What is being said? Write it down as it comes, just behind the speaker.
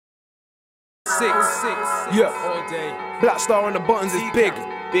Yeah. All day. Black Star on the buttons is big.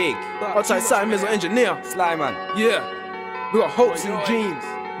 Big. Outside Simon Mizzle engineer. Sly man. Yeah. We got hopes and dreams.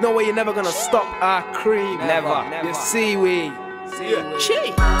 No way you're never gonna stop our cream. Never. You see we. Yeah.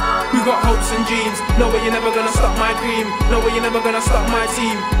 We got hopes and dreams. No way you're never gonna stop my cream. No way you're never gonna stop my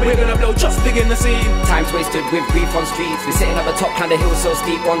team. We're gonna blow just big in the scene. Time's wasted with grief on streets. We're sitting at the top, kinda hill so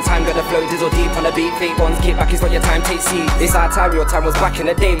steep. One time gonna flow, dizzle deep on the beat. Fake ones, kick back is not your time, take seat. It's our time, your time was back in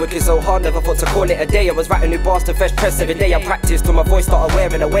the day. Working so hard, never thought to call it a day. I was writing new bars to fresh press every day. I practiced till my voice started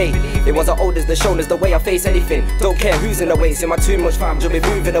wearing away. It wasn't old as the shown as the way I face anything. Don't care who's in the way, see my too much fam, just be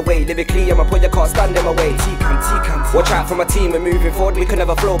moving away. Lyrically, I'm a point, you can't stand in my way. Watch out for my team, we're moving forward. We can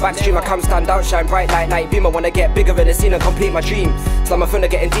never flow backstream. I come stand out, shine bright like night beam. I wanna get bigger in the scene and complete my dream. Slam my thunder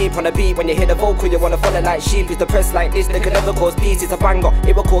getting deep on the beat. When you hear the vocal, you wanna follow like sheep. It's the press like this, they could never cause peace. It's a banger,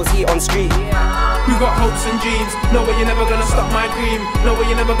 it will cause heat on street. We got hopes and dreams. No way you're never gonna stop my cream. No way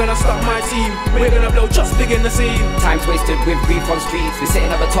you're never gonna stop my team. We're gonna blow just big in the scene. Time's wasted with grief on streets. We're sitting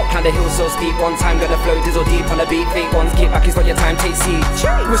at the top, kinda hill so steep. One time gonna flow, dizzle deep on the beat. Fake ones, kick back is not your time, take seat.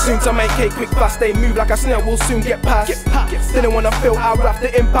 We're soon to make cake quick fast. They move like a snare, we'll soon get past. Didn't wanna feel our wrath.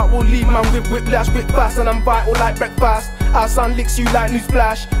 The impact will leave man with whiplash, whip fast. And I'm vital like breakfast. Our son licks you like news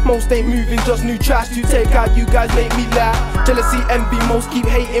flash. Most ain't moving, just new trash to take out. You guys make me laugh. Jealousy, envy, most keep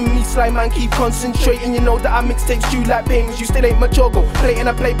hating me. Sly man keep concentrating. You know that our mixtapes you like payments. You still ain't mature, go play in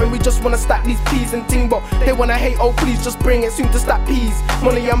a plate. And we just wanna stack these peas and ting. But they wanna hate, oh please just bring it. Soon to stack peas.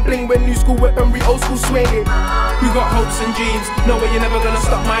 Money and bling when new school weaponry, old school swinging. We got hopes and dreams. No way you're never gonna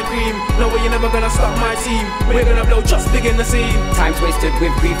stop my cream. No way you're never gonna stop my team. We're gonna blow just big in the scene. Time's wasted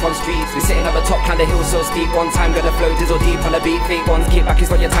with grief on streets. We're sitting at the top, kinda hill so steep. One time gonna flow, dizzle deep on the beat. Fake ones, kick back is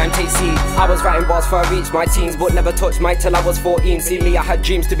not your time, take seat. I was writing bars for I reached my teens, but never touched mic till I was 14. See me, I had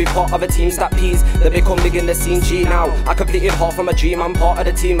dreams to be part of a team. Stack peas, they become big in the scene. G now, I completed half of my dream. I'm part of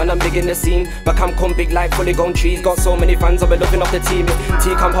the team and I'm big in the scene. But come big like fully grown trees. Got so many fans, I've been looking off the team.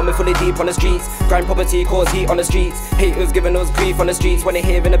 T-Camp pumping fully deep on the streets. Grind property, cause heat on the streets. Haters giving us grief on the streets. When they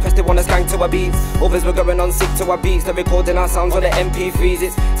hear in the press, they wanna skank to our beats. Others were going on sick to our beats. They're recording our sounds on the MP3s.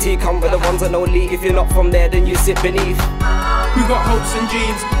 It's T-Camp with the ones that know lead. If you're not from there, then you sit beneath. We got hopes and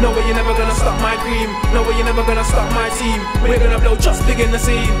dreams. No way you're never gonna stop my cream. No way you're never gonna stop my team. We're gonna blow just big in the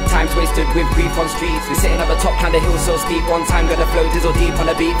scene. Time's wasted with grief on streets. We're sitting at the top, kinda hill so steep. One time gonna flow, dizzle deep on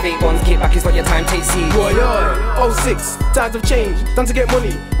the beat. Fake ones, kick back is not your time, take seat. Boy, 06, times have changed. Time to get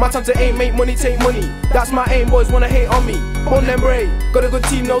money. My time to aim, make money, take money. That's my aim, boys wanna hate on me. On them brave. Got a good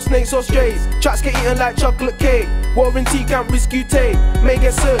team, no snakes or strays. Tracks get eaten like chocolate cake. War in T-Camp, risk you take. May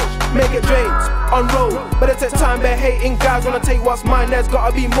get searched, may get draped. On road, better take time, they're hating guys wanna take what's mine. There's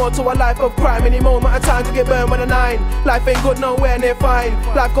gotta be more to a life of crime. Any moment of time to get burned with a 9. Life ain't good nowhere near fine.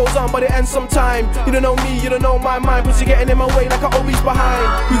 Life goes on but it ends sometime. You don't know me, you don't know my mind. But you're getting in my way like I'm always behind.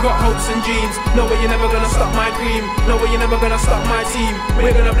 We got hopes and dreams. No way you're never gonna stop my cream. No way you're never gonna stop my team.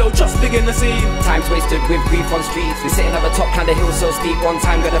 We're gonna blow just big in the scene. Time's wasted with grief on streets. We're sitting at the top, kinda hill so steep. One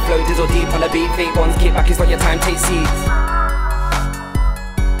time gonna flow, dizzle deep on the beat. Fake ones, kick back is not your time, take seat.